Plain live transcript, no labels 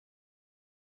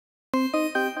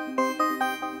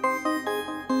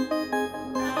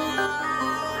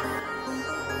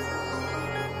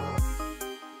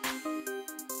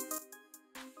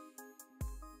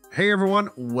Hey everyone,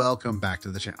 welcome back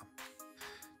to the channel.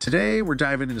 Today we're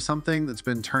diving into something that's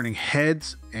been turning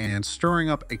heads and stirring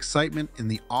up excitement in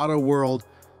the auto world,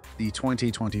 the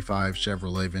 2025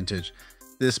 Chevrolet Vintage.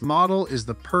 This model is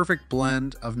the perfect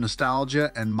blend of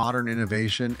nostalgia and modern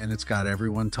innovation, and it's got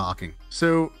everyone talking.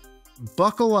 So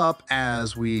buckle up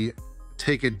as we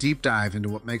take a deep dive into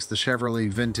what makes the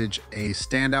Chevrolet Vintage a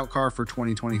standout car for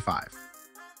 2025.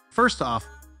 First off,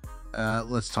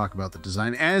 let's talk about the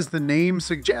design. As the name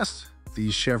suggests, the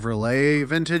Chevrolet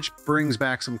Vintage brings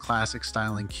back some classic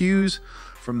styling cues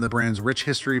from the brand's rich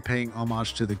history, paying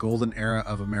homage to the golden era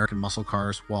of American muscle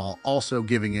cars while also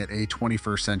giving it a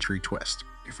 21st century twist.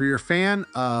 If you're a fan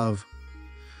of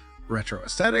retro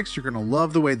aesthetics, you're going to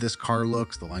love the way this car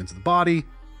looks. The lines of the body,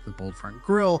 the bold front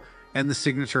grille, and the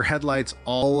signature headlights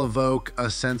all evoke a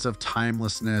sense of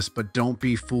timelessness, but don't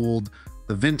be fooled.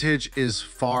 The Vintage is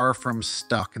far from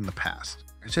stuck in the past.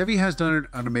 Chevy has done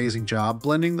an amazing job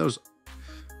blending those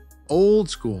old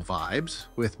school vibes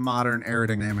with modern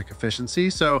aerodynamic efficiency.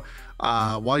 So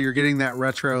while you're getting that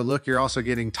retro look, you're also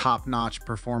getting top-notch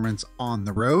performance on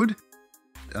the road.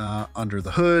 Under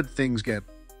the hood, things get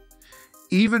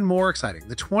even more exciting.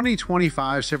 The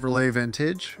 2025 Chevrolet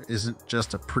Vintage isn't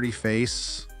just a pretty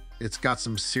face. It's got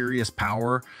some serious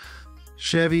power.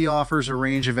 Chevy offers a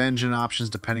range of engine options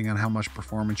depending on how much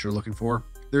performance you're looking for.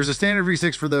 There's a standard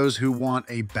V6 for those who want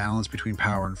a balance between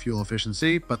power and fuel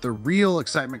efficiency, but the real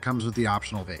excitement comes with the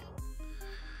optional V8.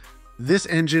 This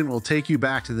engine will take you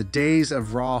back to the days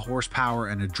of raw horsepower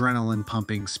and adrenaline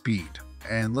pumping speed.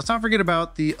 And let's not forget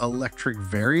about the electric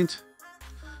variant.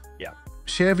 Yeah.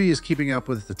 Chevy is keeping up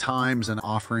with the times and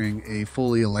offering a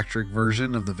fully electric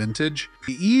version of the Vintage.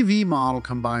 The EV model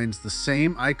combines the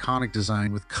same iconic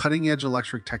design with cutting-edge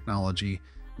electric technology,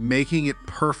 making it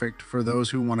perfect for those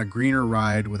who want a greener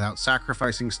ride without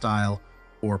sacrificing style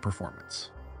or performance.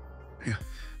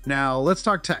 Now, let's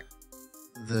talk tech.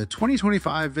 The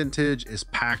 2025 Vintage is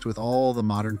packed with all the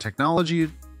modern technology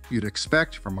you'd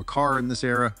expect from a car in this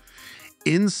era.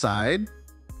 Inside,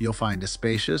 you'll find a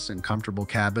spacious and comfortable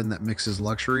cabin that mixes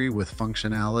luxury with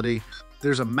functionality.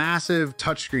 There's a massive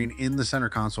touchscreen in the center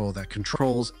console that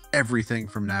controls everything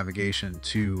from navigation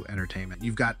to entertainment.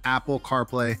 You've got Apple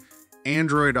CarPlay,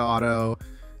 Android Auto,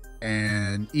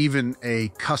 and even a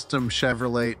custom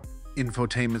Chevrolet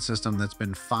infotainment system that's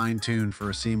been fine-tuned for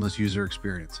a seamless user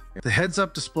experience. The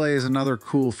heads-up display is another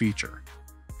cool feature.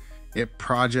 It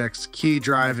projects key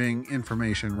driving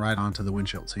information right onto the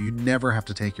windshield, so you never have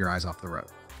to take your eyes off the road.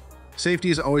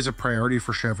 Safety is always a priority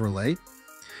for Chevrolet,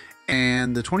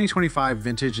 and the 2025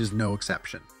 Vintage is no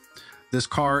exception. This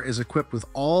car is equipped with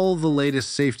all the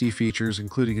latest safety features,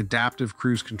 including adaptive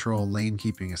cruise control, lane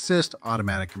keeping assist,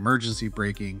 automatic emergency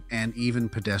braking, and even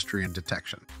pedestrian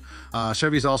detection.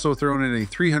 Chevy's also thrown in a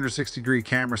 360-degree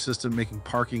camera system, making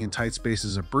parking in tight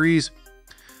spaces a breeze.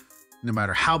 No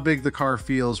matter how big the car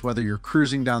feels, whether you're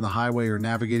cruising down the highway or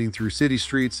navigating through city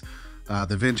streets,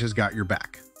 the Vintage has got your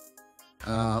back.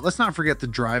 Let's not forget the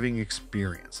driving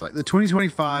experience. Like the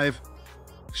 2025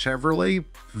 Chevrolet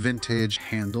Vintage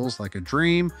handles like a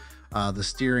dream. The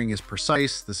steering is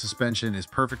precise, the suspension is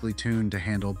perfectly tuned to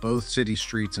handle both city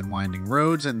streets and winding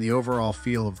roads, and the overall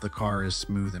feel of the car is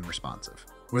smooth and responsive.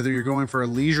 Whether you're going for a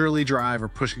leisurely drive or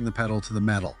pushing the pedal to the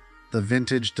metal, the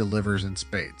Vintage delivers in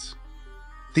spades.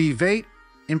 The V8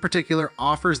 in particular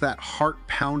offers that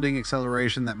heart-pounding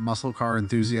acceleration that muscle car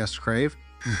enthusiasts crave.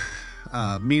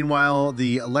 Meanwhile,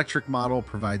 the electric model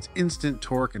provides instant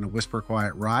torque and a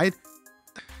whisper-quiet ride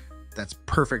that's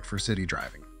perfect for city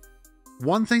driving.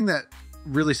 One thing that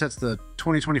really sets the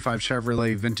 2025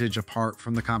 Chevrolet Vintage apart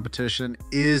from the competition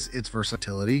is its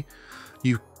versatility.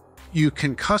 You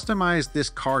can customize this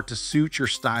car to suit your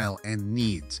style and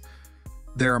needs.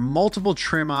 There are multiple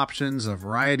trim options, a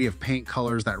variety of paint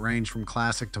colors that range from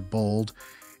classic to bold,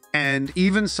 and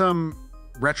even some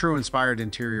retro-inspired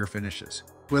interior finishes.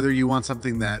 Whether you want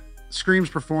something that screams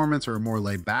performance or a more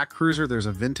laid-back cruiser, there's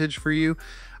a Vintage for you.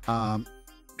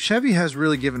 Chevy has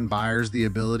really given buyers the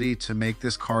ability to make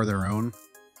this car their own.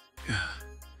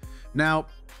 Now,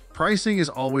 pricing is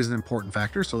always an important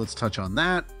factor, so let's touch on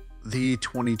that. The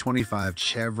 2025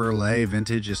 Chevrolet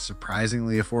Vintage is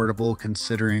surprisingly affordable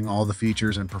considering all the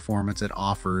features and performance it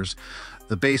offers.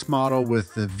 The base model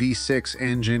with the V6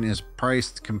 engine is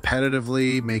priced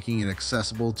competitively, making it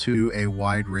accessible to a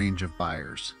wide range of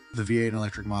buyers. The V8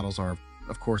 electric models are,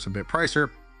 of course, a bit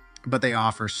pricier, but they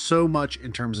offer so much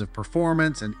in terms of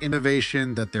performance and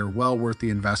innovation that they're well worth the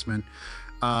investment.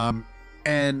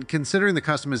 And considering the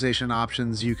customization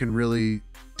options, you can really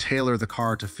tailor the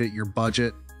car to fit your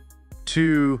budget.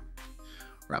 To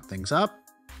wrap things up,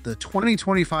 The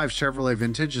 2025 Chevrolet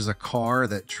Vintage is a car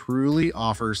that truly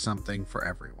offers something for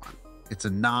everyone. It's a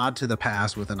nod to the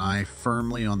past with an eye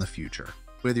firmly on the future.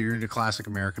 Whether you're into classic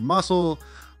American muscle,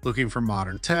 looking for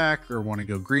modern tech, or want to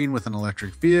go green with an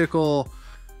electric vehicle,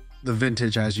 the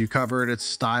Vintage has you covered. It's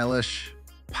stylish,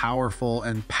 powerful,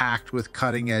 and packed with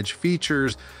cutting-edge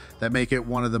features that make it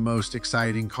one of the most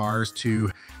exciting cars to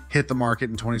hit the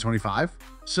market in 2025.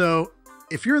 So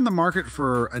if you're in the market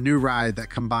for a new ride that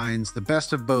combines the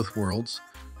best of both worlds,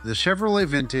 the Chevrolet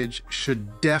Vintage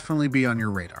should definitely be on your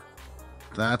radar.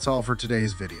 That's all for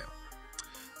today's video.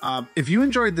 If you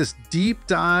enjoyed this deep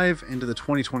dive into the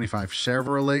 2025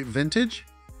 Chevrolet Vintage,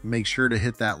 make sure to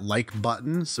hit that like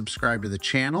button, subscribe to the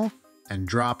channel, and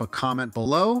drop a comment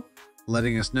below,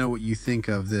 letting us know what you think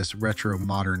of this retro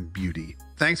modern beauty.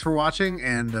 Thanks for watching,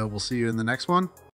 and we'll see you in the next one.